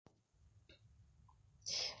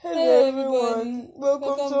Hello everyone,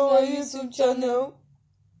 welcome to our YouTube channel.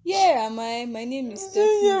 Yeah, my name is Here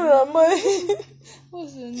Stephanie. am I.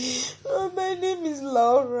 What's your name? My name is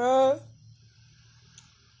Laura.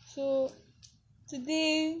 So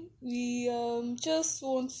today we just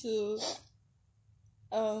want to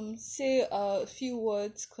say a few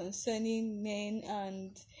words concerning men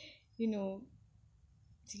and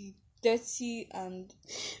the dirty and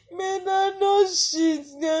Men are no shit,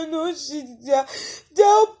 they are no shit, they are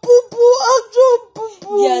poo-poo, actual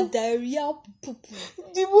poo-poo. they are diarrhea poo-poo.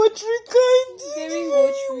 The watery kind. Very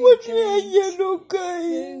watery kind. and yellow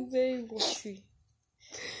kind. Very watery.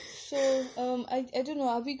 So I don't know,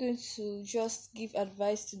 are we going to just give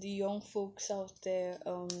advice to the young folks out there?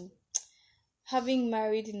 Having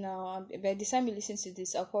married now, by the time you listen to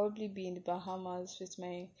this, I'll probably be in the Bahamas with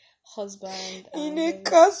my husband. In a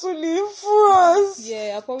castle in France.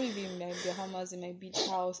 Yeah, I'll probably be in my Bahamas in my beach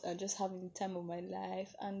house and just having the time of my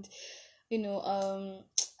life. And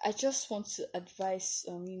I just want to advise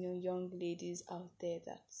young ladies out there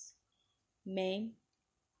that men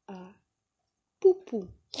are poo-poo.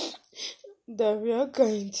 Diarrhea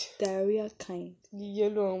kind. The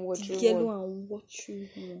Yellow and watery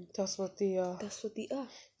one. That's what they are.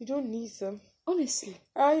 You don't need them. Honestly.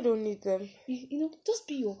 I don't need them. Just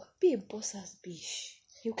be a boss ass bitch.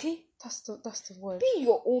 Okay? That's the word. Be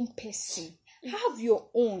your own person. Have your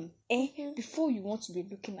own, before you want to be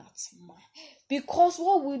looking at mine. Because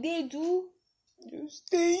what will they do? You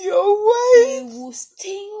stay in your way. They will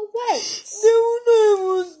stay in your way. They will not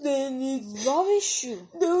even stay in it. Rubbish you.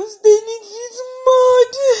 They will stay in it with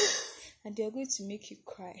mud. And they are going to make you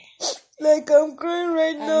cry. Like I'm crying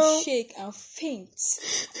right now. And shake and faint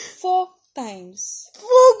 4 times. 4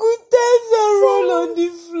 good times I roll on the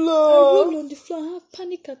floor. And have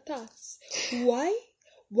panic attacks. Why?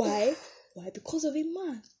 Why? Because of a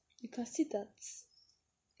man. You can see that.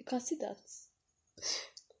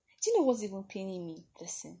 Do you know what's even paining me?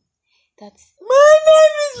 Listen. My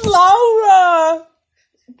name is Laura.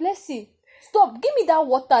 Blessing. Stop. Give me that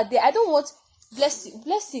water there. I don't want...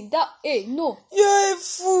 Blessing. That... Hey, no. You're a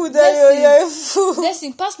fool. You're a fool.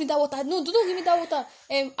 Blessing, pass me that water. No, don't give me that water.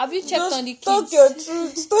 Have you checked on the kids? Talk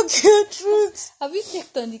your truth. Have you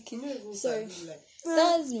checked on the kids? Sorry.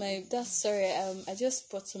 Sorry. I just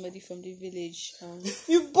brought somebody from the village.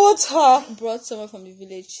 You brought her? Brought someone from the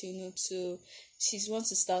village, she wants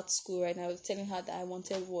to start school right now. I was telling her that I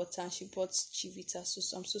wanted water and she brought Chivita. So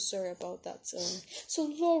I'm so sorry about that. So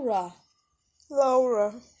Laura, when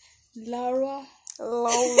you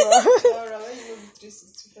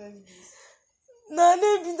 365 days. No,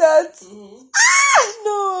 maybe that.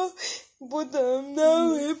 No. But I'm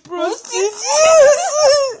now a prostitute.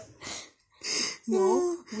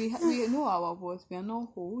 No, we know our worth. We are not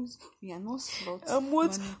hoes. We are not sluts. I'm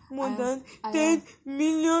worth more than 10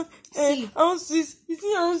 million ounces. You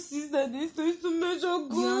see ounces that they used to measure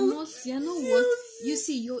gold? You are not worth. You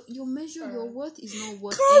see, your measure, your worth is not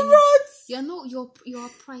worth carrots. You are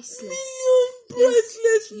priceless.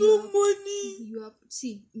 Priceless, no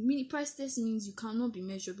money. Priceless means you cannot be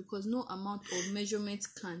measured because no amount of measurement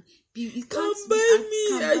can be. It Can can't buy be.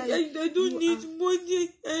 me. I don't need money.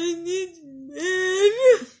 I need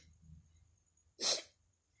men.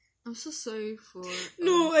 I'm so sorry for.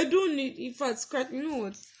 No, I don't need. In fact, scratch. You know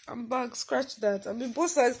what? I'm back. Scratch that. I mean,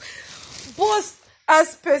 boss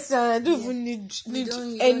as person. I don't even need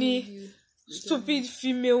any stupid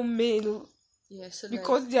female male. Yeah, so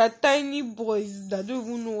because they are tiny boys that don't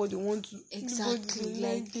even know what they want to. Exactly.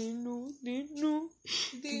 They know.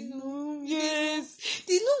 Yes.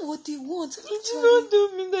 They know what they want. Did you not tell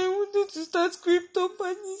me that I wanted to start crypto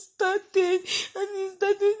and he started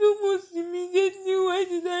almost immediately? Why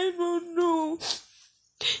did I not know?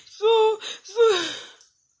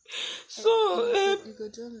 You go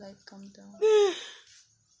just calm down.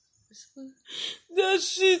 That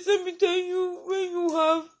shit, let me tell you, when you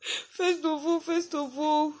have, first of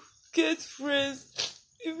all, get friends.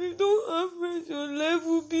 If you don't have friends, your life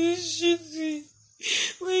will be shitty.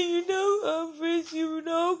 When you don't have friends, you will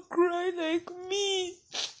now cry like me.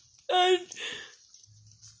 And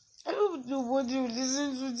I hope nobody will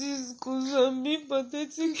listen to this because I'm being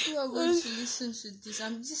pathetic. People are going to listen to this,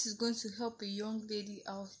 and this is going to help a young lady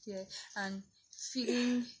out there and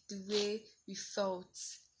feeling the way we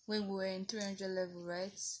felt when we were in 300 level,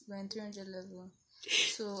 right? We're in 300 level.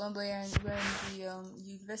 So, we're in the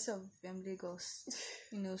University of Lagos,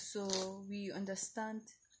 so we understand.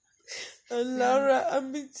 And Laura,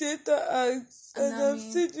 I'm in theater arts, and I'm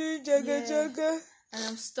still doing jaga. And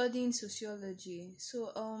I'm studying sociology.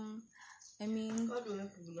 So, How do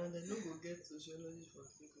people know they don't go get sociology for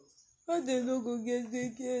Lagos? How they no go get? They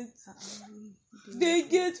get. They- They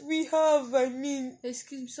get. We have. I mean,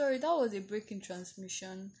 Excuse me, sorry, that was a break in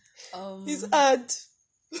transmission. it's ad.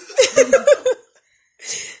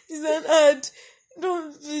 It's an ad.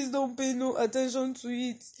 Please don't pay no attention to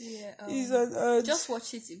it. Yeah, It's an ad. just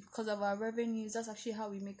watch it because of our revenues. That's actually how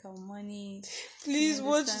we make our money. Please You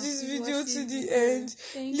watch understand? this Please video watch to this the video. end.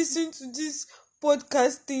 Thank Listen to this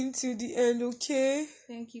podcast thing till the end, okay?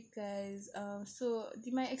 Thank you guys. So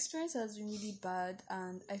my experience has been really bad,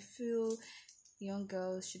 and I feel young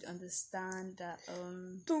girls should understand that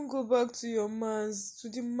Don't go back to your mans, to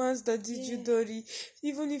the mans that did you Yeah. dirty.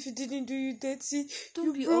 Even if he didn't do you dirty, don't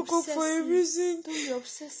you be broke up for a obsessive. reason. Don't be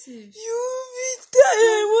obsessive. You be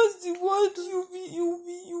that. What's the word?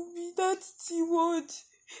 You be that T word.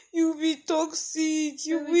 You be toxic.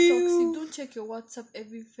 You Very be. toxic. Don't check your WhatsApp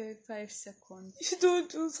every 5 seconds. You don't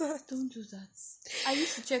do that. Don't do that. I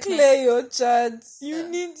used to check Clear your chats. You Yeah.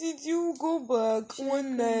 need it. You will go back Check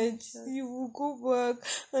one my night. chats. You will go back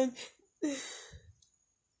and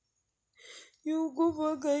you go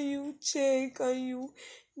back and you check and you.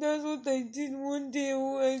 That's what I did one day.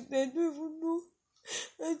 Oh, I don't even know.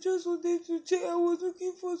 I just wanted to check. I was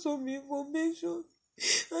looking for some information.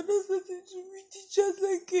 And I started to read the chat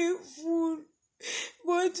like a fool.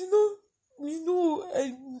 But I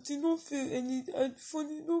did not feel any,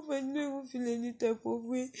 funny enough, I didn't even feel any type of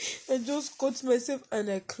way. I just cut myself and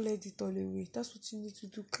I cleared it all away. That's what you need to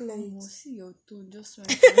do, clear it. see your tone just went.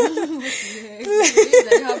 What the heck?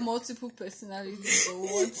 They have multiple personalities or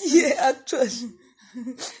what? Yeah, actually. See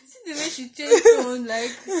the way she changed tone, like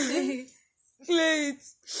say, Clear it.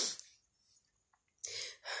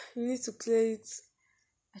 You need to clear it.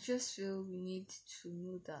 I just feel we need to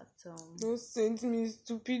know that Don't send me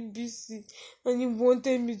stupid BC and you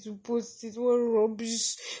wanted me to post it. What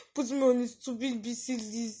rubbish. Put me on a stupid BC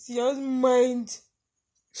list. He has mind.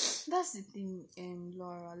 that's the thing,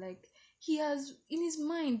 Laura. Like he has in his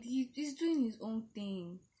mind, he's doing his own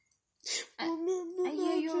thing. And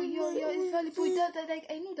yeah, you're valuable. That like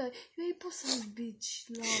I know that you're a boss-ass bitch,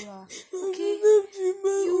 Laura. Okay,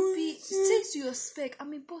 you be stay to your spec.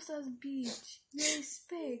 I'm a boss-ass bitch. You're a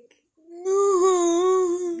spec.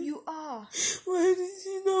 No. You are. Why did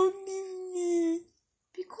he not leave me?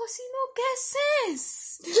 Because he no get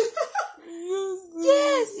sense.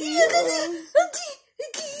 Yes.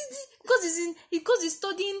 Because he's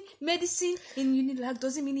studying medicine in Unilag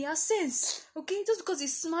doesn't mean he has sense. Okay, just because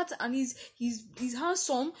he's smart and he's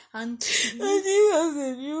handsome and And he has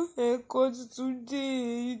a new haircut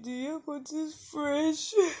today. The haircut is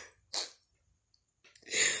fresh.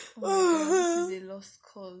 oh my God, this is a lost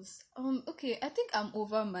cause. Okay, I think I'm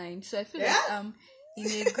over mine, so I feel like I'm in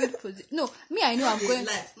a good position. No, me I know I'm going.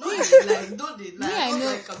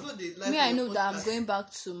 I know that I'm going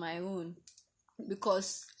back to my own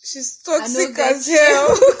because She's I know toxic that as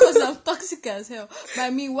hell. because I'm toxic as hell. But I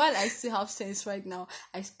mean, while I still have sense right now,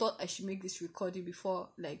 I thought I should make this recording before,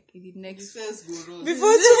 like, in the next Before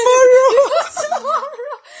tomorrow.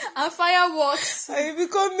 and fireworks. I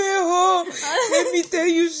become a hoe. Let me tell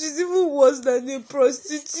you, she's even worse than a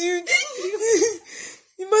prostitute.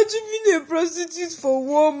 Imagine being a prostitute for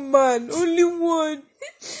one man, only one.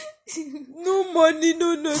 No money,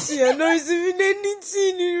 no nothing. You're not receiving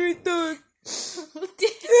anything in return.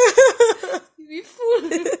 You be fool.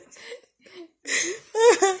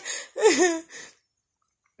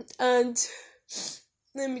 And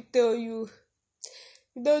let me tell you,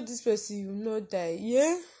 without this person, you will not die.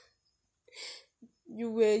 Yeah,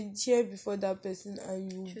 you were here before that person,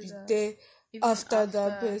 and you will be there Even after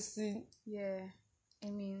that person. Yeah, I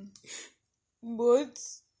mean, But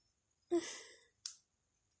you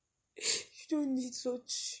don't need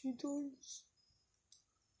such. You don't.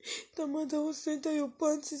 The man that was center your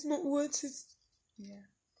pants is not worth it. yeah.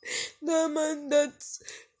 The man that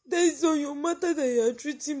is on your matter that you are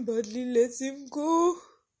treating badly, let him go.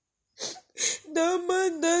 The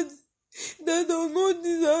man that does not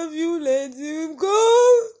deserve you, let him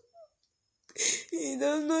go. He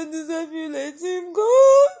does not deserve you, let him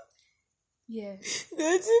go. Yeah.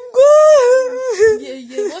 Let him go.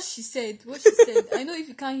 Yeah, what she said. I know if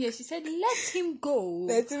you can't hear, she said, let him go.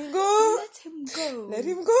 Let him go. Let him go. Let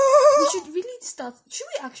him go. We should really should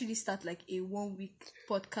we actually start like a 1 week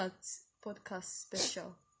podcast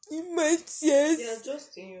special? In my tears. Yeah,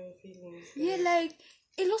 just in your feelings. Yeah, like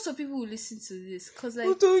a lot of people will listen to this because like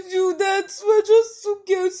Who told you that? We're just two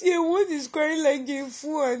girls here. One is crying like a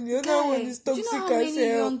fool and the other one is do you toxic know how as many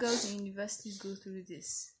hell. young girls in universities go through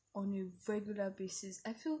this on a regular basis?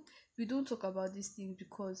 I feel we don't talk about these things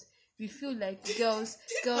because we feel like girls.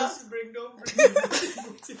 Let's bring down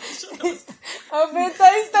motivation. I'm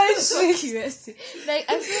Curiosity. Like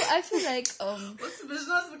I feel like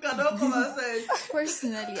Motivational speaker don't come and say.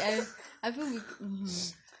 personally, I feel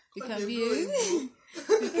we can be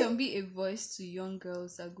we can be a voice to young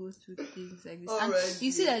girls that go through things like this. And Alright,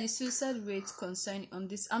 you see that the suicide rate concern on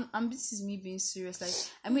this. This is me being serious. Like,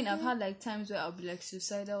 I mean, I've had like times where I'll be like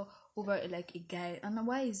suicidal over like a guy, and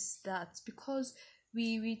why is that? Because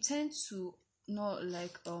we tend to not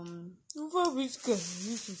like Over which guy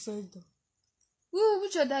you suicidal?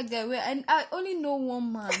 which other guy where I only know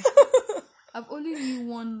one man. I've only knew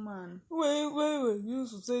one man. Where you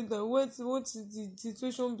suicidal? What is the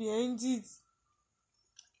situation behind it?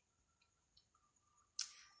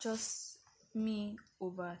 Just me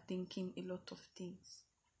overthinking a lot of things,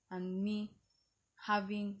 and me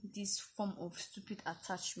having this form of stupid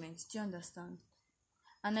attachment. Do you understand?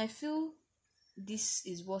 And I feel this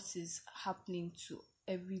is what is happening to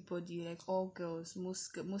everybody, like all girls,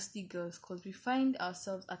 mostly girls, because we find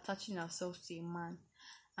ourselves attaching ourselves to a man,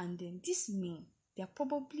 and then this men, they're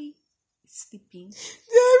probably sleeping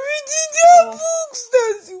They're reading their Or- books.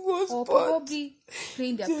 That's the worst or part. probably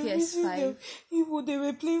playing their They're reading PS5 Even they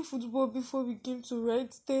were playing football before we came to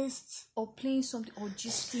write tests. or playing something or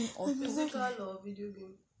gisting or Physical or video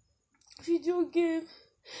game? Video game.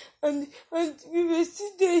 And we were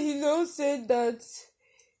still there. He now said that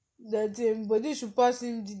but they should pass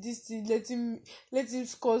him this thing, let him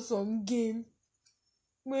score some game.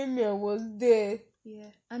 When me I was there.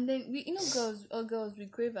 Yeah, and then we, girls, we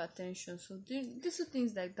crave attention. So these are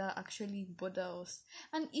things like that actually bother us,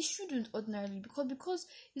 and it shouldn't ordinarily because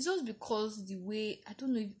it's just because the way, I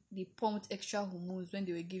don't know if they pumped extra hormones when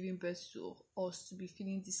they were giving birth to us to be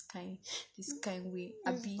feeling this kind way.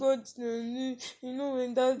 It's Abi, God, you know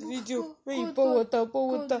when that video when you God, pour God,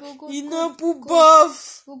 water, God, you God, know put God.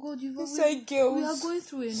 buff. oh God, Inside we are girls. going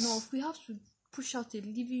through enough. We have to push out a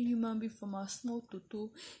living human being from our small toto.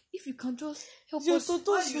 If you can just help Your us.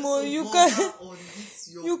 toto Why you small, so you vulgar can on this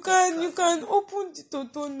your you podcast? can open the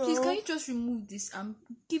toto now. Please, can you just remove this and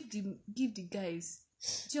give the guys?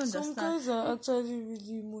 Do you Some understand? guys are actually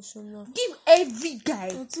really emotional. Give every guy.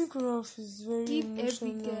 I think Ralph is very Give emotional.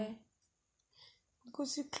 every guy.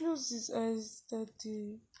 Because he closed his eyes that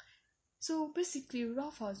day. So basically,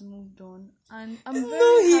 Ralph has moved on, and I'm very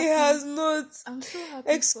No, he happy. has not. I'm so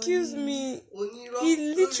happy. Excuse for him. me. Oniro,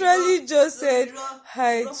 He literally just said Oniro,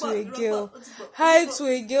 hi to a girl. Hi to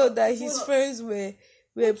a girl that his friends were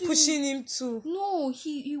pushing him to. No,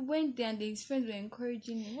 he went there and his friends were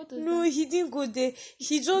encouraging him. What does No, that? he didn't go there.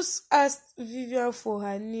 He just asked Vivian for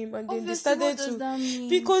her name, and then they Obviously, started what does to that mean?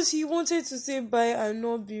 because he wanted to say bye and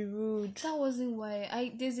not be rude. That wasn't why.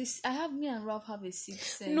 Me and Ralph have a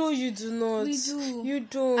sixth sense. No, you do not. We do. You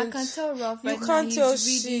don't. I can tell Ralph You right can't now. tell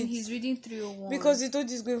He's reading. shit. He's reading 301 Because he thought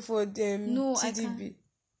he's going for them No, I TDB. can't.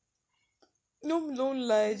 No, don't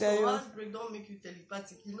lie, So Dayo. heartbreak don't make you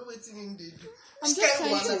telepathic. You know what him they do. I'm just Scare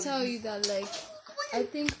trying one. to tell you that, like, I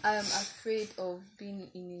think I am afraid of being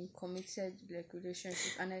in a committed like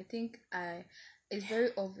relationship, and I think it's very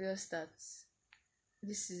obvious that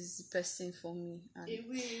this is the person for me, and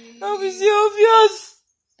How is it obvious?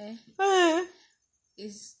 eh, Eh?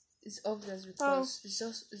 it's obvious because it's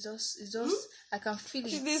just I can feel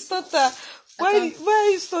She it. dey stutter. Why are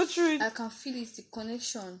you stuttering? I can feel it, the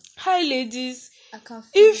connection. Hi, ladies. I can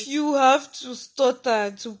feel If you have to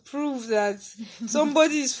stutter to prove that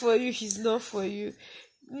somebody is for you, he's not for you.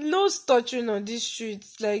 No stuttering on these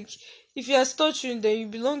streets. Like, if you are stuttering, then you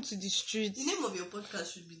belong to the The streets. name of your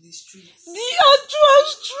podcast should be The Streets. The actual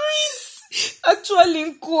streets! Actually,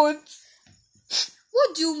 in quotes.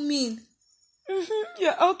 What do you mean?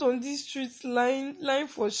 You're out on these streets lying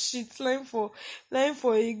for shit, lying for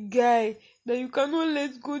a guy that you cannot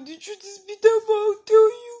let go. The truth is bitter, but I'll tell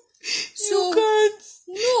you. So, You can't.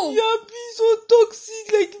 no. You are being so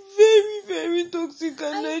toxic, like very, very toxic.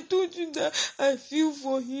 And I told you that I feel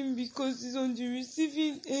for him because he's on the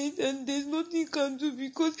receiving end and there's nothing he can do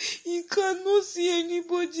because he cannot see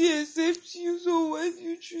anybody except you. So why do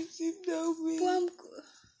you treat him that way?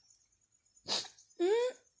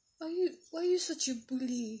 But why are you such a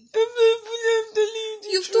bully? I'm telling you the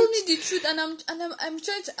You've truth. told me the truth, and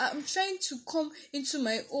I'm trying to come into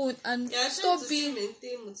my own and stop being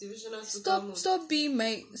maintain motivational speaker mode.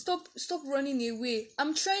 stop running away.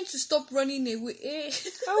 I'm trying to stop running away.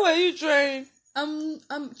 How are you trying? I'm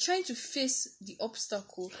trying to face the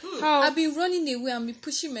obstacle. How? I've been running away and been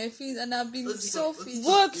pushing my feet, and I've been selfish.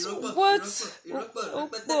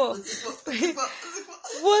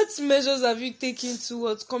 What measures have you taken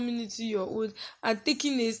towards coming into your own and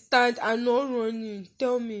taking a stand and not running?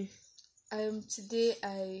 Tell me. Today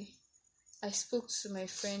I spoke to my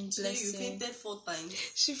friend, So you Blessing. fainted 4 times.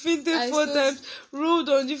 She fainted I 4 suppose- times, rolled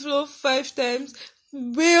on the floor 5 times,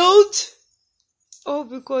 wailed. All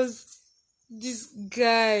because this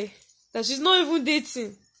guy that she's not even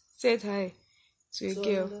dating said hi to a So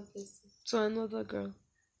girl, another person. to another girl.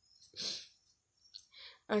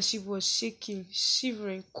 And she was shaking,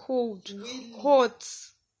 shivering, cold, Really? hot,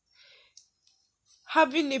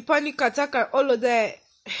 having a panic attack and all of that.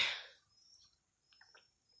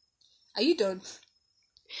 Are you done?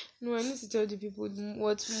 No, I need to tell the people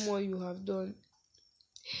what more you have done.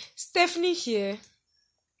 Stephanie here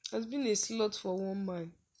has been a slut for one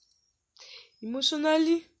man.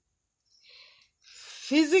 Emotionally,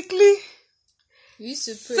 physically, You used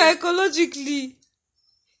to pray. psychologically.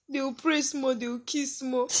 They will praise more, they will kiss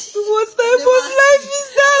more. What type of life is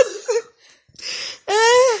that?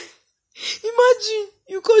 Imagine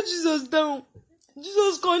you call Jesus down.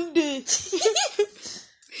 Jesus can't date.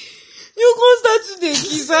 You can't start to the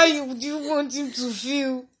kiss. How do you want him to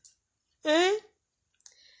feel?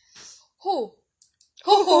 Ho!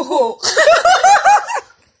 Ho ho ho!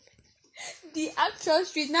 The actual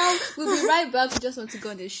street. Now we'll be right back. We just want to go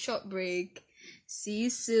on a short break. See you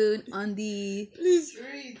soon on the Please.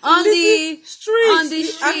 Street. on the Street. on the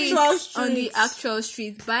street Actual street. on the actual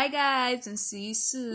street. Bye guys and see you soon.